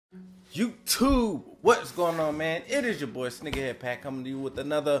YouTube, what's going on, man? It is your boy Sneakerheadpat coming to you with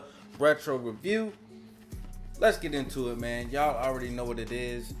another retro review. Let's get into it, man. Y'all already know what it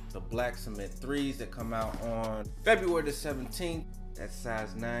is. The black cement 3s that come out on February the 17th. That's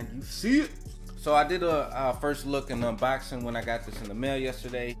size 9. You see it? So I did a first look and unboxing when I got this in the mail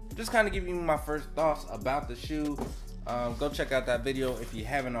yesterday. Just kind of give you my first thoughts about the shoe. Go check out that video if you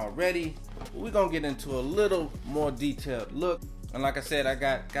haven't already. We're gonna get into a little more detailed look. And like I said, I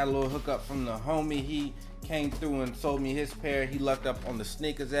got a little hookup from the homie. He came through and sold me his pair. He lucked up on the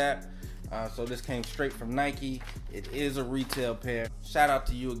Sneakers app. So this came straight from Nike. It is a retail pair. Shout out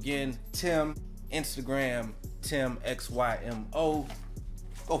to you again, Tim. Instagram, TimXYMO.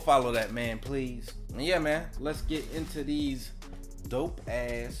 Go follow that man, please. And yeah, man, let's get into these dope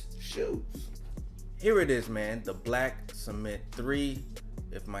ass shoes. Here it is, man, the black cement 3.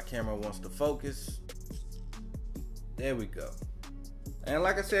 If my camera wants to focus. There we go. And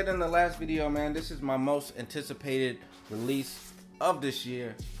like I said in the last video, man, this is my most anticipated release of this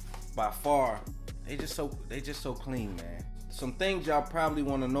year by far. They just so clean, man. Some things y'all probably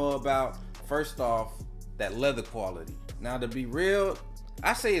want to know about. First off, that leather quality. Now, to be real,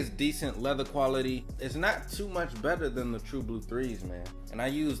 I say it's decent leather quality. It's not too much better than the True Blue 3s, man. And I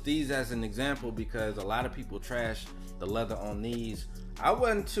use these as an example because a lot of people trash the leather on these. I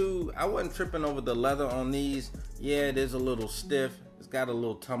wasn't tripping over the leather on these. Yeah, it is a little stiff. It's got a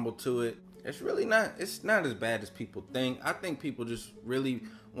little tumble to it. It's not as bad as people think. I think people just really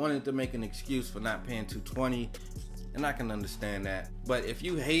wanted to make an excuse for not paying $220, and I can understand that. But if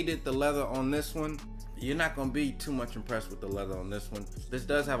you hated the leather on this one, you're not gonna be too much impressed with the leather on this one. This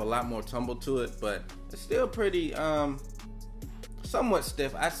does have a lot more tumble to it, but it's still pretty somewhat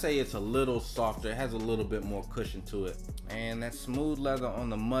stiff. I'd say it's a little softer. It has a little bit more cushion to it. And that smooth leather on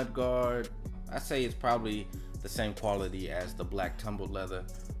the mud guard, I say it's probably the same quality as the black tumbled leather.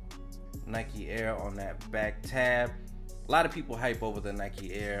 Nike Air on that back tab. A lot of people hype over the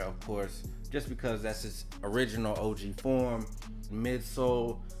Nike Air, of course, just because that's its original OG form.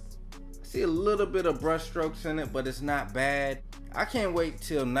 Midsole, I see a little bit of brush strokes in it, but it's not bad. I can't wait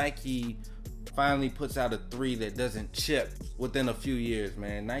till Nike finally puts out a 3 that doesn't chip within a few years,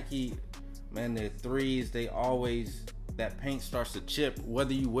 man. Nike, man, their 3s, they always, that paint starts to chip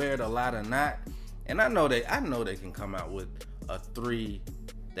whether you wear it a lot or not. And I know they can come out with a 3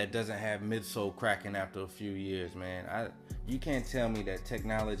 that doesn't have midsole cracking after a few years, man. You can't tell me that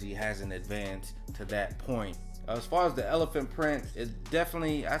technology hasn't advanced to that point. As far as the elephant print, it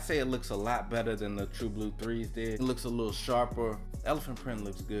definitely, I say it looks a lot better than the True Blue 3s did. It looks a little sharper. Elephant print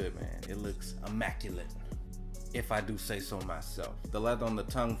looks good, man. It looks immaculate, if I do say so myself. The leather on the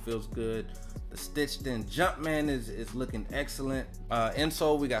tongue feels good. The stitched in Jumpman is looking excellent.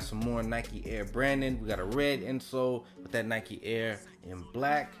 Insole, we got some more Nike Air branding. We got a red insole with that Nike Air in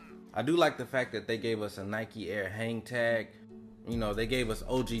black. I do like the fact that they gave us a Nike Air hang tag. You know, they gave us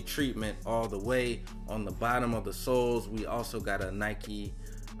OG treatment all the way on the bottom of the soles. We also got a Nike,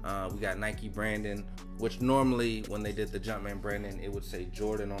 we got Nike branding, which normally when they did the Jumpman branding, it would say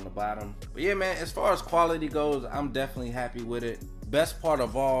Jordan on the bottom. But yeah, man, as far as quality goes, I'm definitely happy with it. Best part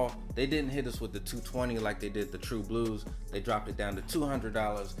of all, they didn't hit us with the $220 like they did the True Blues. They dropped it down to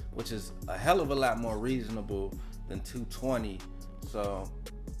 $200, which is a hell of a lot more reasonable than $220. So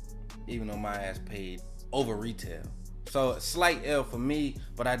even though my ass paid over retail. So slight L for me,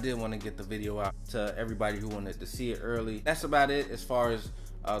 but I did want to get the video out to everybody who wanted to see it early. That's about it as far as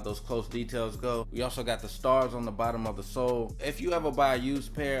those close details go. We also got the stars on the bottom of the sole. If you ever buy a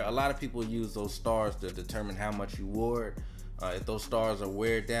used pair, a lot of people use those stars to determine how much you wore it. If those stars are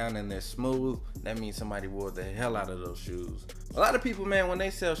wear down and they're smooth, that means somebody wore the hell out of those shoes. A lot of people, man, when they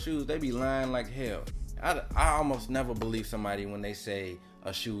sell shoes, they be lying like hell. I almost never believe somebody when they say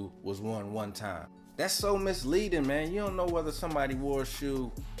a shoe was worn one time. That's so misleading, man. You don't know whether somebody wore a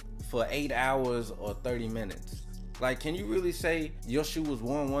shoe for 8 hours or 30 minutes. Like, can you really say your shoe was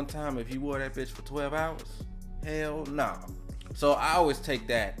worn one time if you wore that bitch for 12 hours? Hell no. So I always take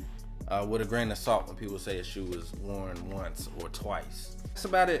that with a grain of salt when people say a shoe was worn once or twice. That's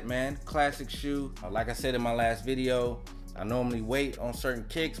about it, man. Classic shoe. Like I said in my last video, I normally wait on certain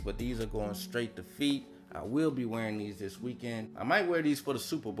kicks, but these are going straight to feet. I will be wearing these this weekend. I might wear these for the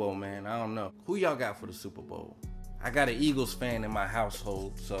Super Bowl, man. I don't know. Who y'all got for the Super Bowl? I got an Eagles fan in my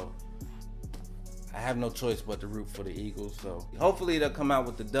household, so I have no choice but to root for the Eagles. So hopefully they'll come out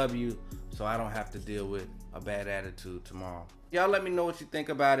with the W so I don't have to deal with a bad attitude tomorrow. Y'all let me know what you think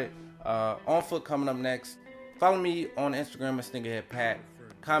about it. On Foot coming up next. Follow me on Instagram at Sneakerheadpat.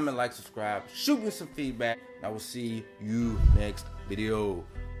 Comment, like, subscribe. Shoot me some feedback. I will see you next video.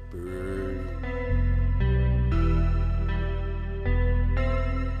 Bye.